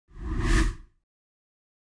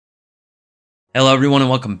Hello everyone and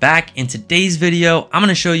welcome back. In today's video, I'm going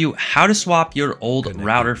to show you how to swap your old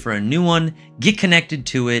router for a new one, get connected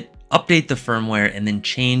to it, update the firmware, and then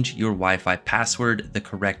change your Wi-Fi password the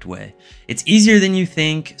correct way. It's easier than you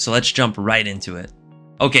think, so let's jump right into it.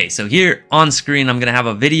 Okay, so here on screen, I'm going to have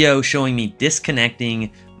a video showing me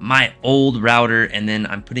disconnecting my old router and then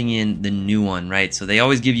I'm putting in the new one, right? So they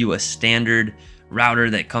always give you a standard router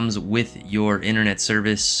that comes with your internet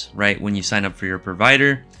service, right, when you sign up for your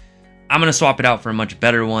provider. I'm going to swap it out for a much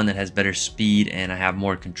better one that has better speed and I have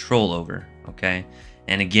more control over, okay?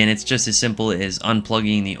 And again, it's just as simple as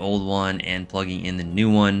unplugging the old one and plugging in the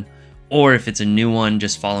new one, or if it's a new one,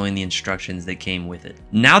 just following the instructions that came with it.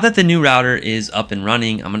 Now that the new router is up and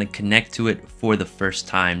running, I'm going to connect to it for the first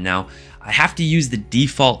time. Now, I have to use the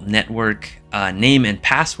default network name and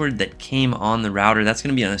password that came on the router. That's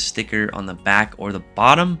going to be on a sticker on the back or the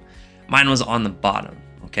bottom. Mine was on the bottom,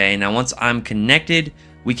 okay? Now, once I'm connected,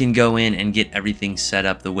 we can go in and get everything set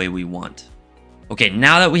up the way we want. Okay,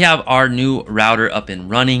 now that we have our new router up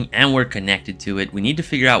and running and we're connected to it, we need to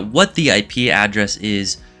figure out what the IP address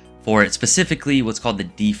is for it, specifically what's called the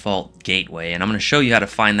default gateway. And I'm going to show you how to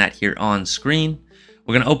find that here on screen.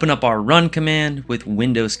 We're going to open up our run command with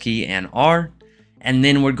Windows key and R, and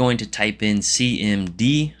then we're going to type in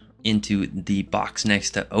CMD into the box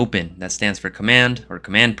next to open. That stands for command or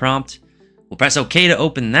command prompt. We'll press OK to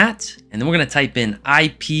open that, and then we're going to type in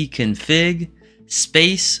ipconfig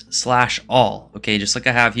 /all, okay, just like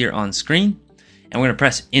I have here on screen, and we're going to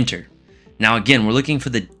press enter. Now again, we're looking for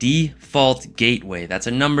the default gateway. That's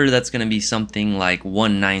a number that's going to be something like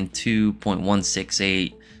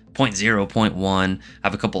 192.168.0.1. I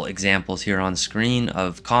have a couple examples here on screen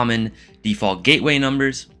of common default gateway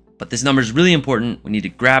numbers, but this number is really important. We need to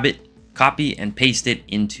grab it, copy, and paste it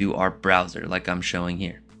into our browser like I'm showing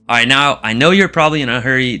here. All right, now I know you're probably in a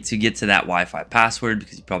hurry to get to that Wi-Fi password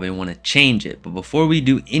because you probably want to change it. But before we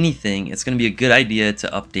do anything, it's going to be a good idea to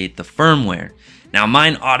update the firmware. Now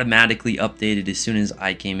mine automatically updated as soon as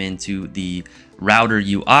I came into the router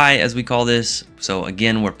UI, as we call this. So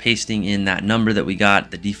again, we're pasting in that number that we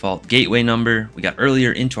got, the default gateway number we got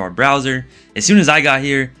earlier, into our browser. As soon as I got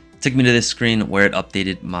here, it took me to this screen where it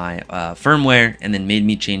updated my firmware and then made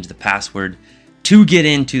me change the password to get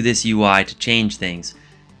into this UI to change things.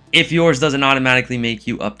 If yours doesn't automatically make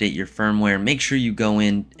you update your firmware, make sure you go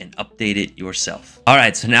in and update it yourself. All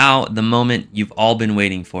right, so now the moment you've all been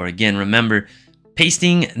waiting for. Again, remember,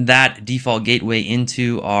 pasting that default gateway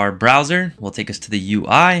into our browser will take us to the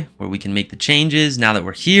UI where we can make the changes. Now that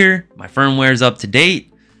we're here, my firmware is up to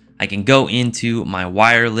date. I can go into my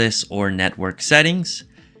wireless or network settings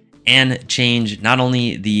and change not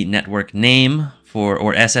only the network name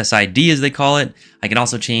or SSID as they call it, I can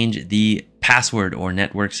also change the password or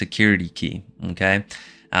network security key, okay?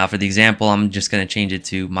 For the example, I'm just going to change it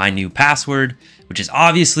to my new password, which is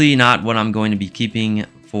obviously not what I'm going to be keeping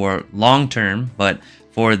for long term, but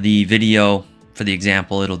for the video, for the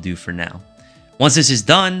example, it'll do for now. Once this is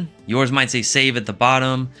done, yours might say save at the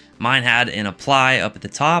bottom. Mine had an apply up at the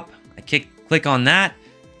top. I click on that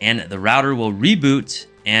and the router will reboot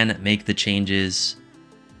and make the changes.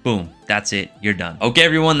 Boom, that's it, you're done. Okay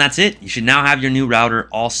everyone, that's it. You should now have your new router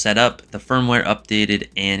all set up, the firmware updated,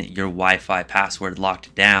 and your Wi-Fi password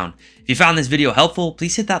locked down. If you found this video helpful,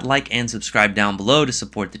 please hit that like and subscribe down below to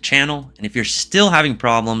support the channel. And if you're still having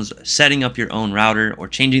problems setting up your own router or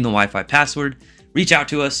changing the Wi-Fi password, reach out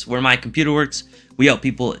to us where my computer works. We help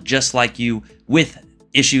people just like you with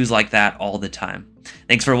issues like that all the time.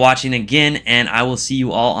 Thanks for watching again, and I will see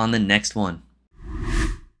you all on the next one.